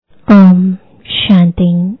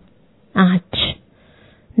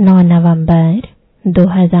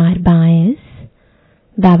2022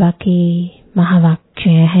 बाबा के महावाक्य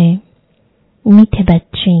है, मीठे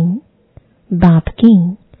बच्चे, बाप की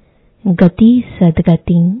गति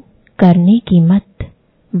सदगति करने की मत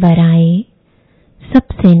बराए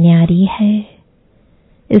सबसे न्यारी है,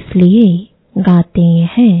 इसलिए गाते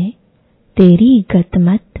हैं तेरी गत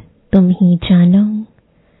मत तुम ही जानो।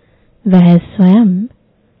 वह स्वयं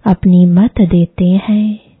अपनी मत देते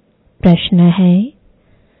हैं। प्रश्न है,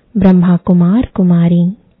 ब्रह्मा कुमार कुमारी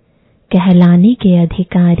कहलाने के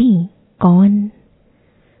अधिकारी कौन?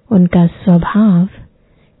 उनका स्वभाव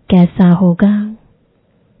कैसा होगा?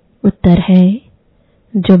 उत्तर है,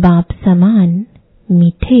 जो बाप समान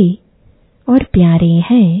मीठे और प्यारे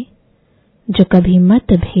हैं, जो कभी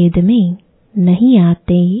मत भेद में नहीं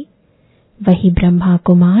आते, वही ब्रह्मा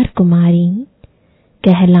कुमार कुमारी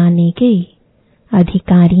कहलाने के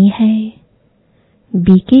अधिकारी है।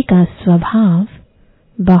 बीके का स्वभाव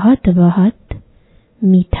बहुत बहुत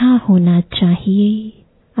मीठा होना चाहिए,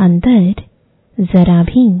 अंदर जरा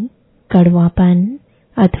भी कड़वापन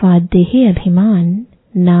अथवा देह अभिमान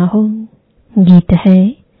ना हो। गीत है,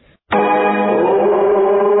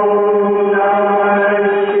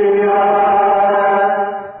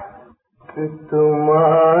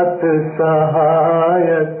 तुमात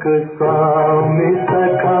सहायक स्वामी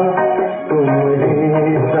सखा, तुम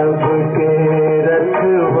ही सबके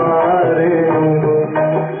रखवारे हो,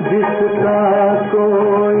 जिसका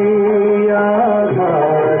कोई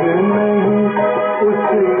आधार नहीं,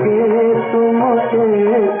 उसके तुम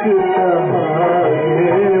एक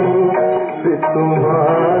सहारे हो।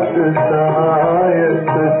 तुमात सहायक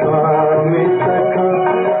स्वामी सखा,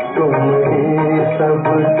 तुम ही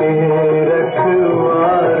सबके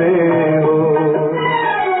रखवारे हो।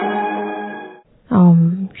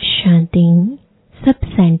 ओम शांति। सब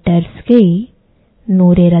सेंटर्स के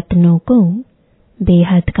नूरे रत्नों को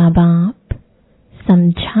बेहद का बाप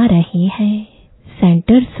समझा रहे हैं।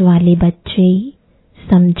 सेंटर्स वाले बच्चे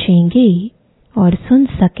समझेंगे और सुन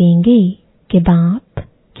सकेंगे कि बाप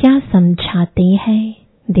क्या समझाते हैं।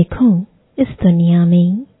 देखो, इस दुनिया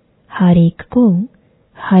में हर एक को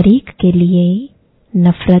हर एक के लिए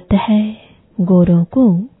नफरत है। गोरों को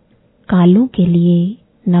कालों के लिए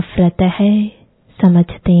नफरत है।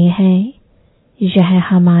 समझते हैं यह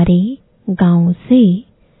हमारे गांव से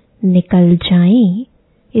निकल जाए,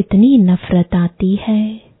 इतनी नफरत आती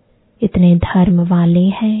है। इतने धर्म वाले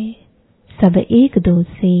हैं, सब एक दो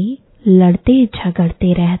से लड़ते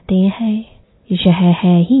झगड़ते रहते हैं। यह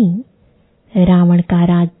है ही रावण का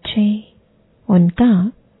राज्य, उनका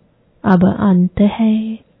अब अंत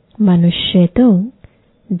है। मनुष्य तो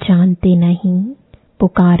जानते नहीं,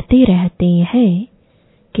 पुकारते रहते हैं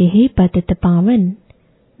कि हे पतित पावन,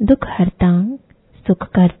 दुख हरता सुख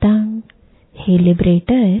करता, हे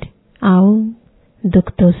लिबरेटर आओ।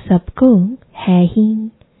 दुख तो सबको है ही।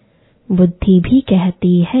 बुद्धि भी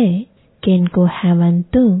कहती है कि इनको हेवन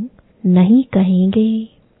तो नहीं कहेंगे,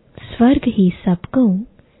 स्वर्ग ही सबको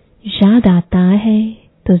याद आता है,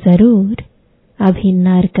 तो जरूर अभी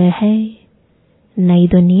नर्क है। नई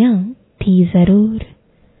दुनिया थी जरूर,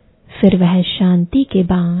 फिर वह शांति के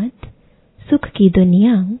बाद सुख की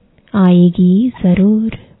दुनिया आएगी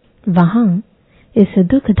जरूर। वहां इस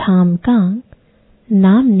दुख धाम का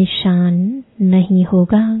नाम निशान नहीं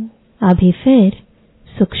होगा। अभी फिर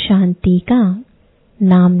सुख शांति का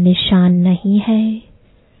नाम निशान नहीं है।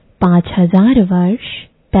 5000 वर्ष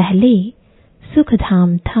पहले सुख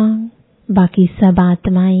धाम था, बाकी सब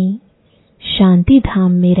आत्माएं शांति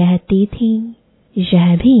धाम में रहती थी।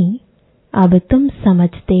 यह भी अब तुम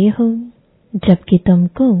समझते हो, जबकि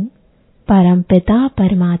तुमको परमपिता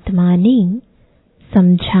परमात्मा ने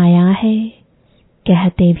समझाया है।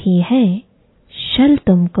 कहते भी है, शल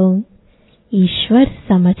तुमको ईश्वर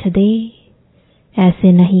समझ दे।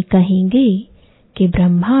 ऐसे नहीं कहेंगे कि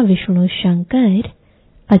ब्रह्मा विष्णु शंकर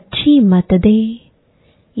अच्छी मत दे।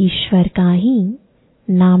 ईश्वर का ही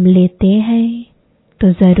नाम लेते हैं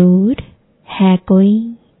तो जरूर है कोई।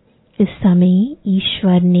 इस समय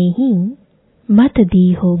ईश्वर ने ही मत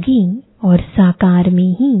दी होगी और साकार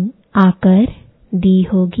में ही आकर दी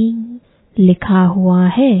होगी। लिखा हुआ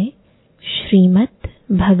है श्रीमद्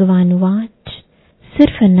भगवानुवाच,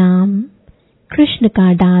 सिर्फ नाम कृष्ण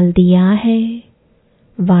का डाल दिया है,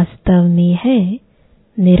 वास्तव में है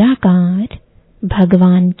निराकार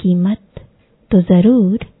भगवान की मत। तो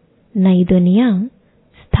जरूर नई दुनिया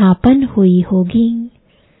स्थापन हुई होगी।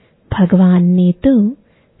 भगवान ने तो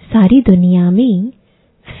सारी दुनिया में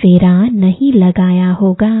फेरा नहीं लगाया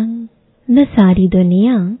होगा। न सारी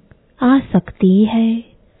दुनिया आ सकती है,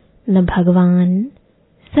 न भगवान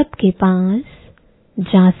सबके पास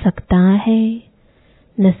जा सकता है,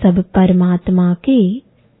 न सब परमात्मा के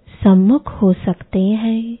सम्मुख हो सकते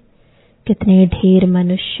हैं। कितने ढेर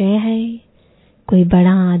मनुष्य हैं। कोई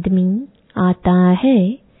बड़ा आदमी आता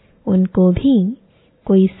है, उनको भी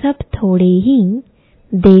कोई सब थोड़े ही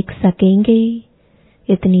देख सकेंगे।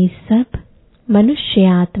 इतनी सब मनुष्य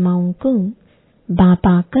आत्माओं को बाप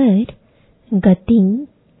आकर गति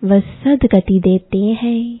व सदगति देते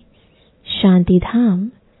हैं। शांति धाम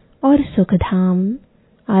और सुख धाम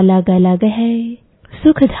अलग अलग है।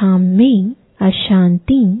 सुख धाम में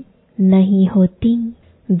अशांति नहीं होती,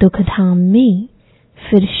 दुख धाम में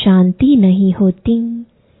फिर शांति नहीं होती।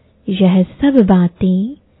 यह सब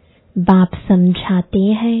बातें बाप समझाते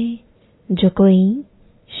हैं, जो कोई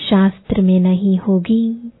शास्त्र में नहीं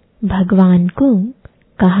होगी। भगवान को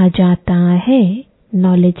कहा जाता है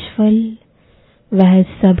नॉलेजफुल। वह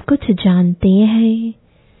सब कुछ जानते हैं।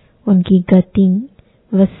 उनकी गति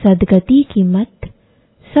व सदगति की मत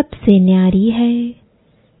सबसे न्यारी है।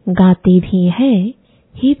 गाते भी है,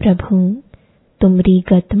 हे प्रभु तुमरी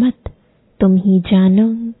गत मत तुम ही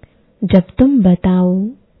जानो। जब तुम बताओ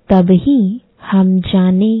तब ही हम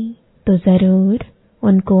जाने। तो जरूर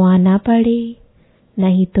उनको आना पड़े,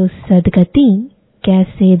 नहीं तो सदगति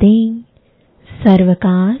कैसे दें। सर्व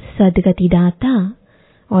का सदगति दाता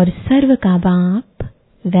और सर्व का बाप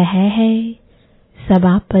वह है। सब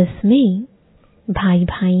आपस में भाई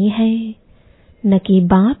भाई है, न कि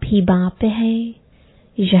बाप ही बाप है।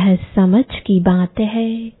 यह समझ की बात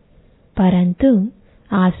है। परंतु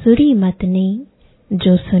आसुरी मत ने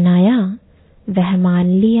जो सुनाया वह मान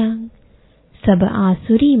लिया। सब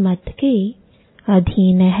आसुरी मत के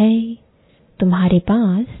अधीन है। तुम्हारे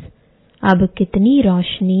पास अब कितनी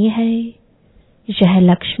रोशनी है। यह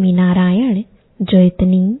लक्ष्मी नारायण जो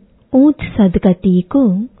इतनी ऊंच सदगति को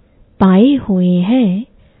पाए हुए हैं,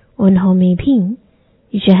 उन्होंने भी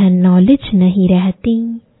यह नॉलेज नहीं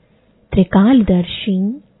रहती। त्रिकालदर्शी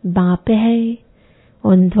बाप है,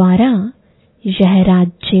 उन द्वारा यह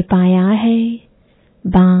राज्य पाया है।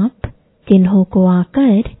 बाप किन्हों को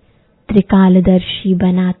आकर त्रिकालदर्शी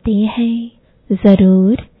बनाते हैं,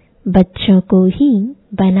 जरूर बच्चों को ही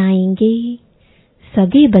बनाएंगे।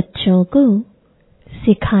 सगे बच्चों को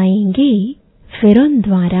सिखाएंगे, फिर उन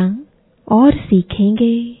द्वारा और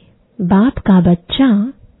सीखेंगे। बाप का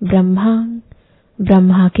बच्चा ब्रह्मा,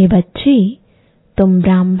 ब्रह्मा के बच्चे तुम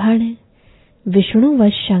ब्राह्मण। विष्णु व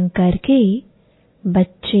शंकर के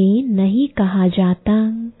बच्चे नहीं कहा जाता।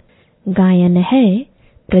 गायन है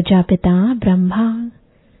प्रजापिता ब्रह्मा।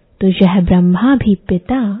 तो यह ब्रह्मा भी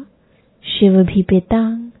पिता, शिव भी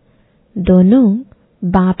पिता, दोनों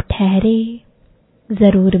बाप ठहरे।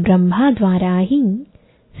 जरूर ब्रह्मा द्वारा ही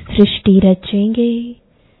सृष्टि रचेंगे।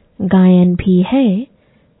 गायन भी है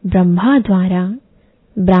ब्रह्मा द्वारा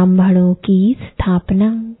ब्राह्मणों की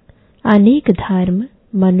स्थापना। अनेक धर्म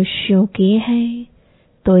मनुष्यों के हैं,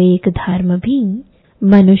 तो एक धर्म भी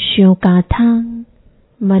मनुष्यों का था।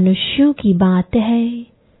 मनुष्यों की बात है,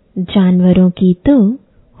 जानवरों की तो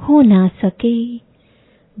हो ना सके।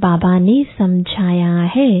 बाबा ने समझाया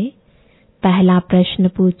है, पहला प्रश्न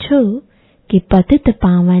पूछो कि पतित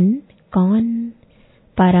पावन कौन,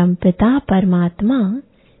 परमपिता परमात्मा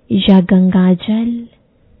या गंगा जल।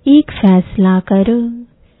 एक फैसला करो।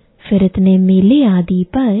 फिर इतने मेले आदि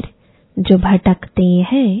पर जो भटकते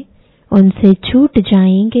हैं उनसे छूट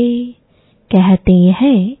जाएंगे। कहते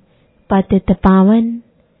हैं पतित पावन,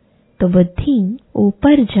 तो बुद्धि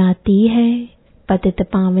ऊपर जाती है। पतित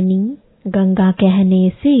पावनी गंगा कहने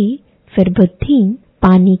से फिर बुद्धि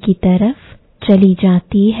पानी की तरफ चली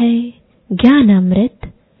जाती है। ज्ञान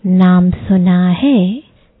अमृत नाम सुना है,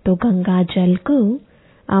 तो गंगा जल को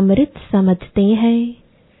अमृत समझते हैं।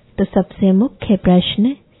 तो सबसे मुख्य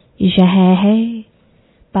प्रश्न यह है।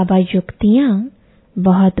 बाबा युक्तियां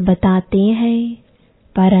बहुत बताते हैं,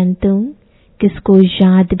 परंतु किसको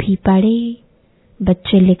याद भी पड़े।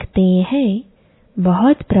 बच्चे लिखते हैं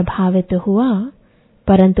बहुत प्रभावित हुआ,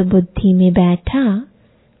 परंतु बुद्धि में बैठा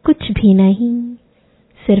कुछ भी नहीं।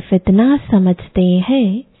 सिर्फ इतना समझते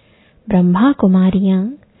हैं ब्रह्मा कुमारियां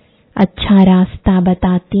अच्छा रास्ता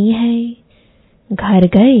बताती हैं। घर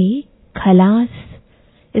गए खलास।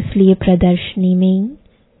 इसलिए प्रदर्शनी में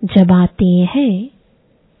जब आते हैं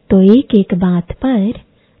तो एक एक बात पर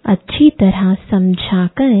अच्छी तरह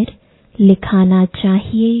समझाकर लिखाना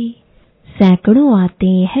चाहिए। सैकड़ों आते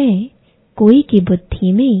हैं, कोई की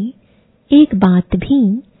बुद्धि में एक बात भी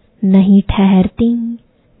नहीं ठहरती।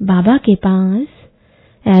 बाबा के पास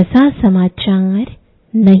ऐसा समाचार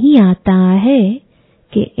नहीं आता है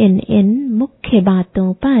कि इन मुख्य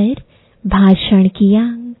बातों पर भाषण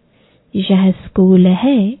किया। यह स्कूल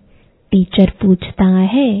है, टीचर पूछता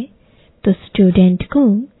है तो स्टूडेंट को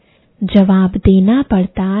जवाब देना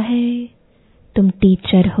पड़ता है। तुम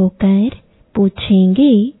टीचर होकर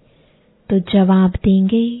पूछेंगे तो जवाब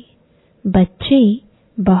देंगे, बच्चे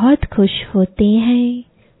बहुत खुश होते हैं।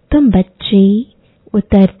 तुम बच्चे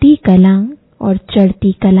उतरती कला और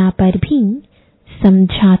चढ़ती कला पर भी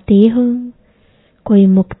समझाते हो। कोई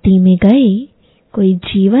मुक्ति में गए, कोई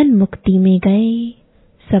जीवन मुक्ति में गए,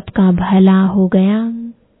 सबका भला हो गया,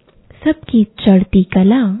 सबकी चढ़ती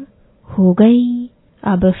कला हो गई।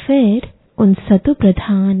 अब फिर उन सतो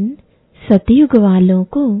प्रधान सतयुग वालों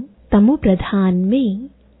को तमो प्रधान में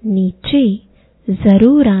नीचे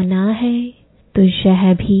जरूर आना है। तो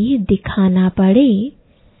यह भी दिखाना पड़े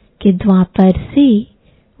कि द्वापर से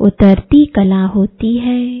उतरती कला होती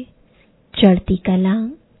है, चढ़ती कला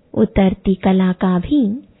उतरती कला का भी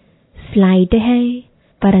स्लाइड है,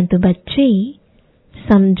 परंतु बच्चे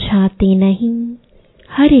समझाते नहीं।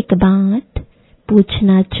 हर एक बात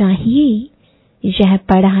पूछना चाहिए, यह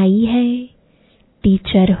पढ़ाई है।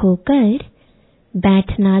 टीचर होकर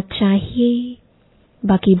बैठना चाहिए।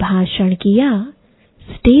 बाकी भाषण किया,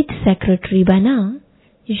 स्टेट सेक्रेटरी बना,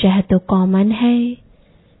 यह तो कॉमन है।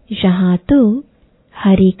 यहाँ तो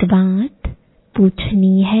हर एक बात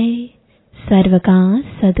पूछनी है। सर्व का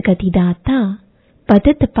सद्गति दाता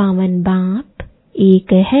पतित पावन बाप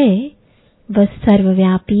एक है, वह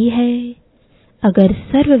सर्वव्यापी है। अगर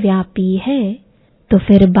सर्वव्यापी है तो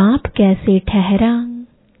फिर बाप कैसे ठहरा?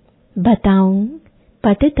 बताऊं,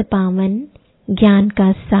 पतित पावन ज्ञान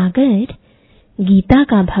का सागर गीता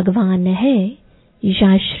का भगवान है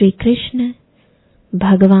या श्री कृष्ण?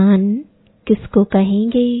 भगवान किसको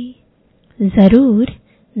कहेंगे? जरूर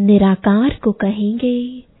निराकार को कहेंगे।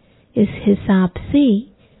 इस हिसाब से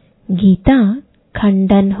गीता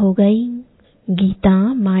खंडन हो गई। गीता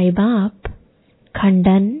माय बाप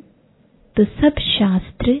खंडन, तो सब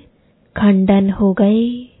शास्त्र खंडन हो गए।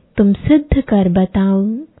 तुम सिद्ध कर बताओ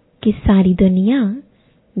कि सारी दुनिया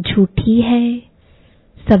झूठी है,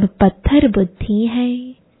 सब पत्थर बुद्धि है।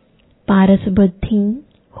 पारस बुद्धि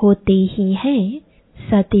होते ही है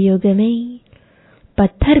सतयुग में।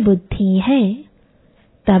 पत्थर बुद्धि है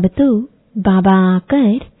तब तो बाबा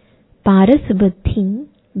आकर पारस बुद्धि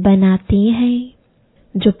बनाते हैं।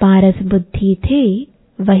 जो पारस बुद्धि थे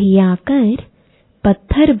वही आकर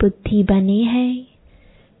पत्थर बुद्धि बने हैं।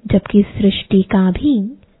 जबकि सृष्टि का भी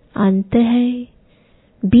अंत है।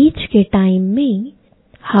 बीच के टाइम में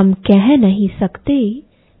हम कह नहीं सकते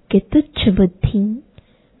कि तुच्छ बुद्धि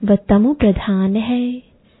व तमो प्रधान है।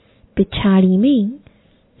 पिछाड़ी में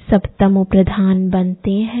सब तमो प्रधान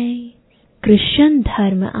बनते हैं। क्रिश्चियन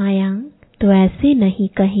धर्म आया तो ऐसे नहीं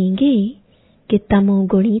कहेंगे कि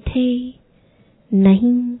तमोगुणी थे।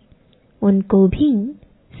 नहीं, उनको भी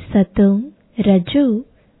सतो रजो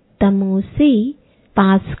तमो से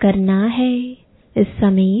पास करना है। इस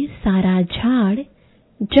समय सारा झाड़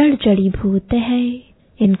जड़ जड़ीभूत है,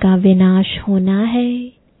 इनका विनाश होना है।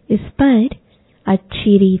 इस पर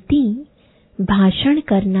अच्छी रीति भाषण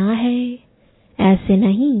करना है। ऐसे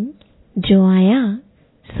नहीं जो आया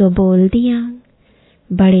सो बोल दिया।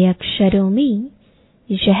 बड़े अक्षरों में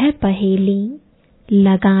यह पहेली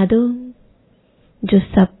लगा दो, जो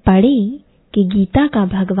सब पढ़े कि गीता का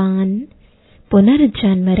भगवान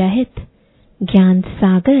पुनर्जन्म रहित ज्ञान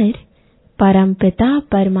सागर परमपिता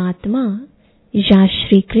परमात्मा या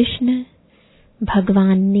श्री कृष्ण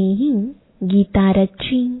भगवान ने ही गीता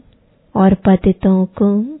रची और पतितों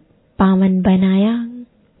को पावन बनाया।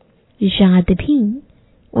 याद भी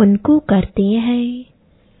उनको करते हैं।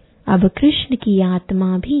 अब कृष्ण की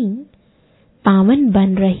आत्मा भी पावन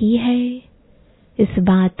बन रही है। इस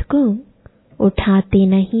बात को उठाते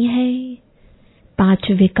नहीं है। 5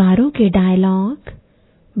 विकारों के डायलॉग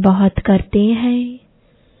बहुत करते हैं।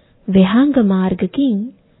 विहंग मार्ग की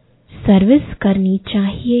सर्विस करनी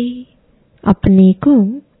चाहिए। अपने को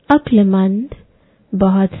अक्लमंद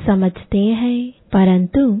बहुत समझते हैं,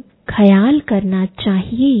 परंतु ख्याल करना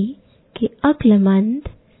चाहिए कि अक्लमंद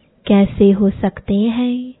कैसे हो सकते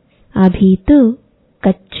हैं। अभी तो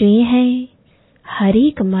कच्चे हैं। हर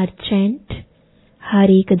एक मर्चेंट,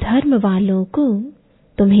 हर एक धर्म वालों को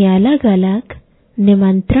तुम्हें अलग अलग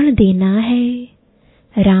निमंत्रण देना है।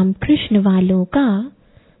 रामकृष्ण वालों का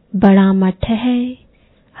बड़ा मठ है।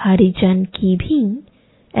 हरिजन की भी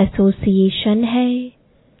एसोसिएशन है।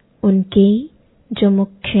 उनके जो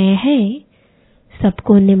मुख्य है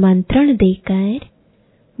सबको निमंत्रण देकर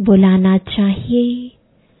बुलाना चाहिए।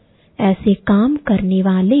 ऐसे काम करने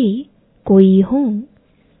वाले कोई हों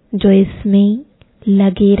जो इसमें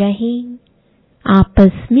लगे रहें।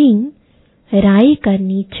 आपस में राय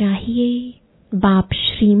करनी चाहिए। बाप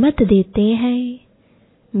श्रीमत देते हैं।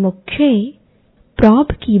 मुख्य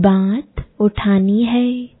प्रॉब की बात उठानी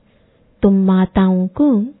है। तुम माताओं को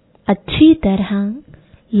अच्छी तरह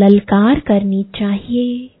ललकार करनी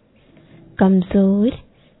चाहिए। कमजोर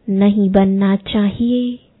नहीं बनना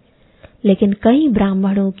चाहिए, लेकिन कई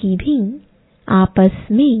ब्राह्मणों की भी आपस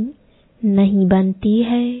में नहीं बनती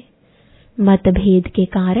है। मतभेद के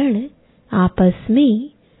कारण आपस में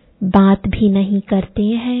बात भी नहीं करते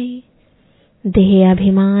हैं। देह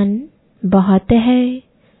अभिमान बहुत है।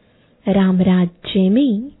 राम राज्य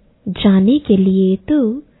में जाने के लिए तो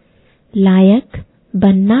लायक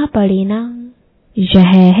बनना पड़े ना। यह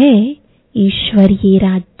है ईश्वरीय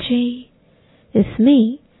राज्य।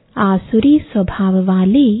 इसमें आसुरी स्वभाव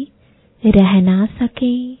वाले रह ना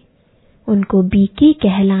सके। उनको बीके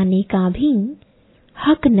कहलाने का भी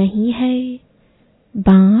हक नहीं है।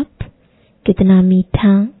 बाप कितना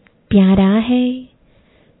मीठा प्यारा है,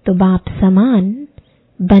 तो बाप समान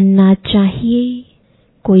बनना चाहिए।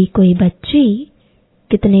 कोई कोई बच्चे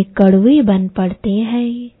कितने कड़वे बन पड़ते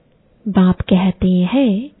हैं। बाप कहते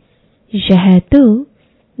हैं यह तो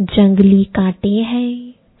जंगली कांटे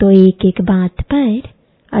हैं, तो एक एक बात पर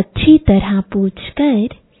अच्छी तरह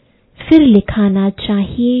पूछकर फिर लिखाना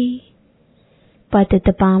चाहिए। पतित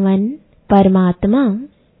पावन परमात्मा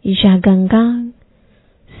या गंगा,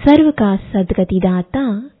 सर्व का सद्गतिदाता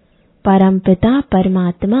परमपिता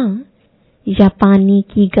परमात्मा या पानी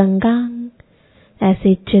की गंगा,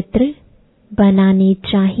 ऐसे चित्र बनाने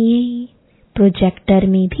चाहिए। प्रोजेक्टर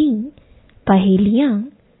में भी पहेलियां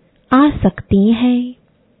आ सकती हैं।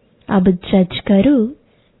 अब जज करो,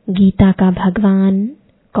 गीता का भगवान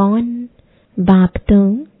कौन? बाप तो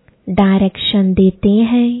डायरेक्शन देते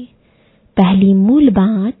हैं। पहली मूल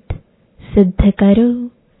बात सिद्ध करो।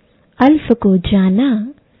 अल्फ को जाना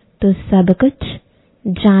तो सब कुछ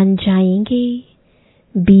जान जाएंगे।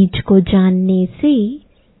 बीज को जानने से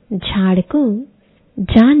झाड़ को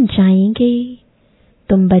जान जाएंगे।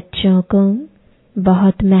 तुम बच्चों को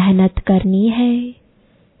बहुत मेहनत करनी है।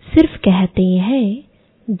 सिर्फ कहते हैं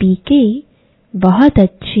बीके बहुत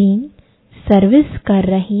अच्छी सर्विस कर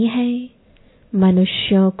रही है।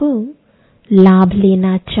 मनुष्यों को लाभ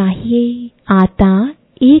लेना चाहिए। आता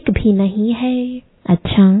एक भी नहीं है।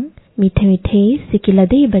 अच्छा, मीठे मीठे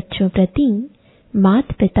सिकिलदे बच्चों प्रति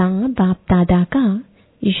माता पिता बाप दादा का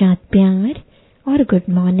याद प्यार और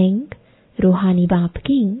गुड मॉर्निंग। रूहानी बाप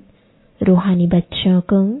की रूहानी बच्चों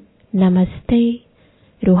को नमस्ते।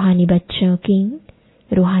 रूहानी बच्चों की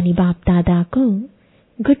रूहानी बाप दादा को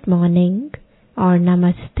गुड मॉर्निंग और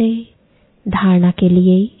नमस्ते। धारणा के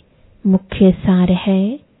लिए मुख्य सार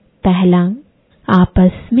है, पहला,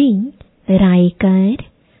 आपस में राय कर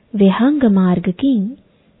विहंग मार्ग की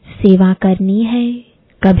सेवा करनी है।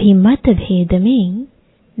 कभी मतभेद में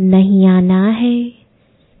नहीं आना है।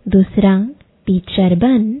 दूसरा, टीचर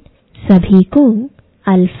बन सभी को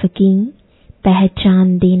अल्फ की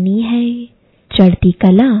पहचान देनी है। चढ़ती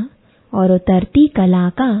कला और उतरती कला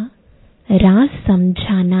का राज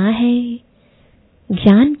समझाना है।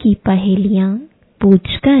 ज्ञान की पहेलियां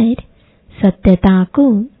पूछकर सत्यता को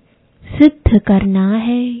सिद्ध करना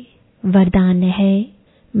है। वरदान है,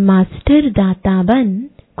 मास्टर दाता बन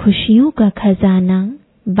खुशियों का खजाना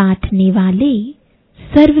बांटने वाले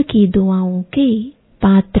सर्व की दुआओं के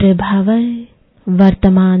पात्र भव।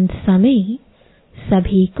 वर्तमान समय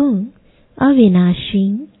सभी को अविनाशी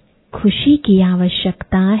खुशी की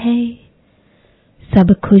आवश्यकता है।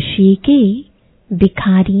 सब खुशी के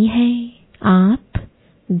भिखारी हैं। आप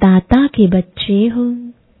दाता के बच्चे हो।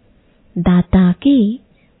 दाता के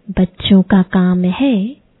बच्चों का काम है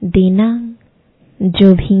देना।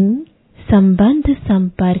 जो भी संबंध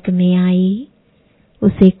संपर्क में आए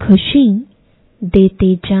उसे खुशी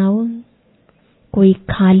देते जाओ। कोई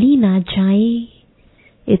खाली ना जाए,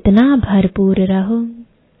 इतना भरपूर रहो।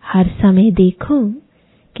 हर समय देखो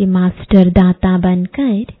कि मास्टर दाता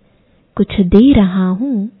बनकर कुछ दे रहा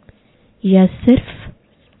हूँ या सिर्फ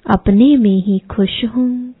अपने में ही खुश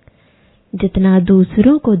हूँ। जितना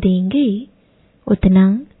दूसरों को देंगे उतना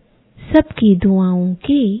सबकी दुआओं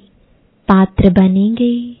के पात्र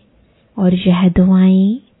बनेंगे और यह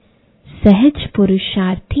दुआएं सहज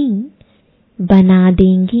पुरुषार्थी बना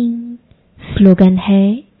देंगी। स्लोगन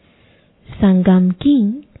है, संगम की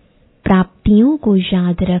प्राप्तियों को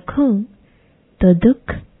याद रखो तो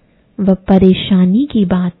दुख व परेशानी की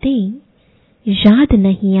बातें याद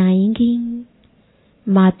नहीं आएंगी।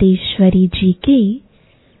 मातेश्वरी जी के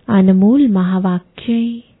अनमोल महावाक्य।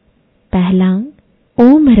 पहला,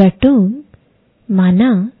 ओम रटो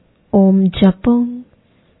माना ओम जपो।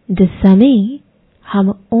 जिस समय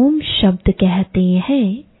हम ओम शब्द कहते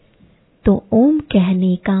हैं तो ओम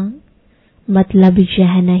कहने का मतलब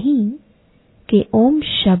यह नहीं कि ओम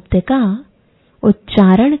शब्द का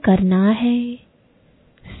उच्चारण करना है।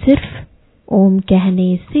 सिर्फ ओम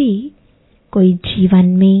कहने से कोई जीवन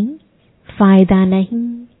में फायदा नहीं,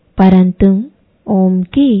 परंतु ओम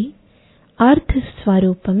के अर्थ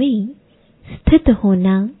स्वरूप में स्थित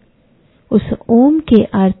होना, उस ओम के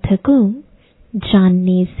अर्थ को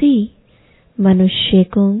जानने से मनुष्य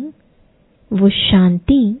को वो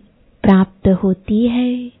शांति प्राप्त होती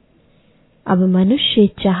है। अब मनुष्य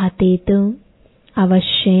चाहते तो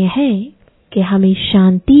अवश्य है कि हमें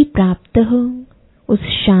शांति प्राप्त हो। उस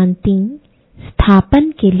शांति स्थापन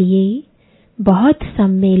के लिए बहुत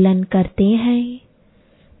सम्मेलन करते हैं,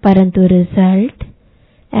 परंतु रिजल्ट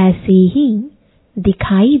ऐसे ही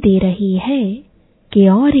दिखाई दे रही है कि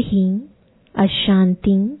और ही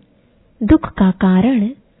अशांति दुख का कारण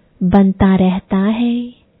बनता रहता है,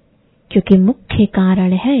 क्योंकि मुख्य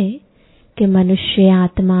कारण है कि मनुष्य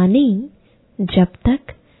आत्मा ने जब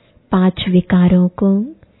तक 5 विकारों को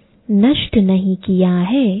नष्ट नहीं किया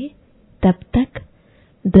है तब तक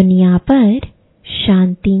दुनिया पर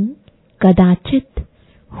शांति कदाचित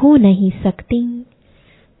हो नहीं सकती।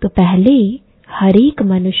 तो पहले हर एक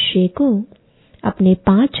मनुष्य को अपने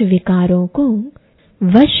 5 विकारों को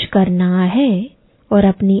वश करना है और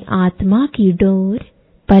अपनी आत्मा की डोर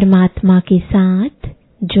परमात्मा के साथ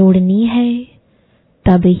जोड़नी है,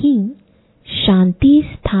 तब ही शांति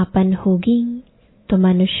स्थापन होगी। तो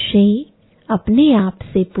मनुष्य अपने आप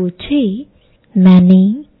से पूछे, मैंने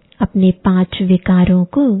अपने 5 विकारों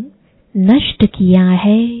को नष्ट किया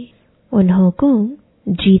है, उन्हों को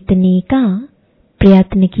जीतने का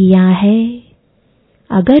प्रयत्न किया है।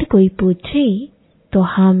 अगर कोई पूछे तो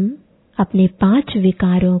हम अपने 5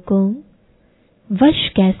 विकारों को वश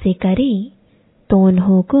कैसे करें, तो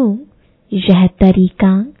उन्हों को यह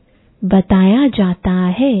तरीका बताया जाता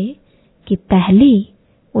है कि पहले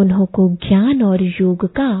उन्हों को ज्ञान और योग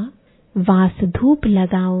का वास धूप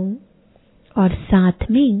लगाओ और साथ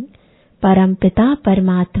में परमपिता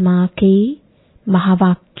परमात्मा के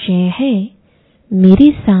महावाक्य है,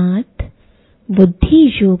 मेरे साथ बुद्धि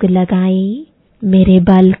योग लगाए, मेरे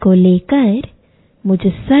बल को लेकर मुझ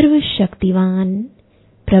सर्वशक्तिवान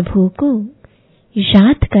प्रभु को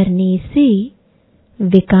याद करने से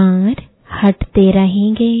विकार हटते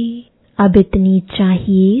रहेंगे। अब इतनी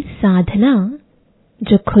चाहिए साधना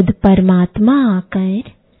जो खुद परमात्मा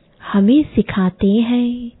आकर हमें सिखाते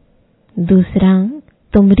हैं। दूसरा,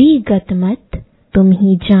 तुमरी गत मत तुम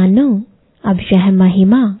ही जानो। अब यह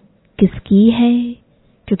महिमा किसकी है,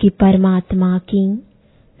 क्योंकि परमात्मा की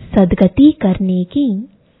सद्गति करने की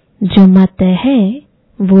जो मत है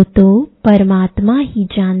वो तो परमात्मा ही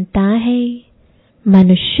जानता है,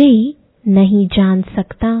 मनुष्य नहीं जान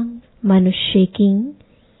सकता। मनुष्य की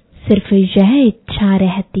सिर्फ यह इच्छा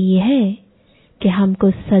रहती है कि हमको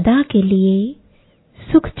सदा के लिए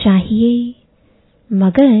सुख चाहिए,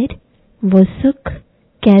 मगर वो सुख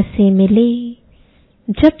कैसे मिले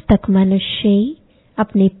जब तक मनुष्य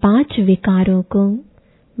अपने 5 विकारों को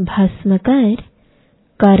भस्म कर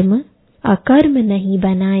कर्म अकर्म नहीं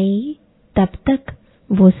बनाए, तब तक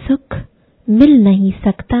वो सुख मिल नहीं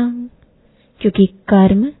सकता। क्योंकि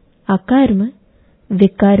कर्म अकर्म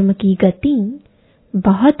विकर्म की गति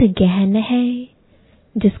बहुत गहन है,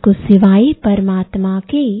 जिसको सिवाय परमात्मा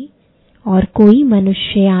के और कोई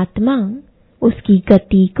मनुष्य आत्मा उसकी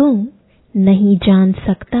गति को नहीं जान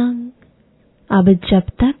सकता। अब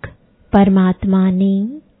जब तक परमात्मा ने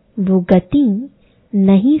वो गति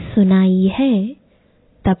नहीं सुनाई है,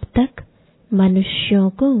 तब तक मनुष्यों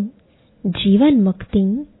को जीवन मुक्ति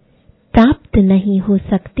प्राप्त नहीं हो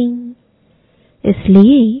सकती।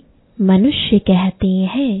 इसलिए मनुष्य कहते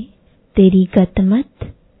हैं, तेरी गत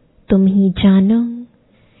मत तुम ही जानो।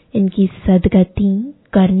 इनकी सद्गति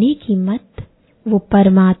करने की मत वो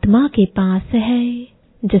परमात्मा के पास है।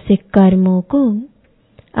 जैसे कर्मों को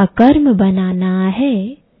अकर्म बनाना है,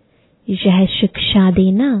 यह शिक्षा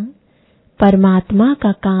देना परमात्मा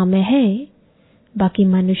का काम है, बाकी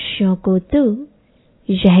मनुष्यों को तो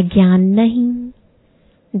यह ज्ञान नहीं,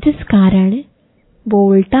 जिस कारण वो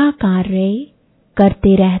उल्टा कार्य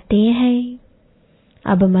करते रहते हैं।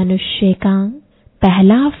 अब मनुष्य का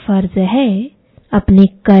पहला फर्ज है अपने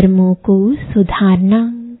कर्मों को सुधारना,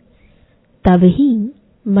 तब ही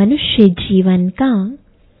मनुष्य जीवन का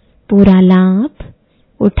पूरा लाभ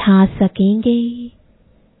उठा सकेंगे।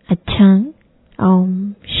 अच्छा,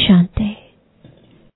 ओम शांति।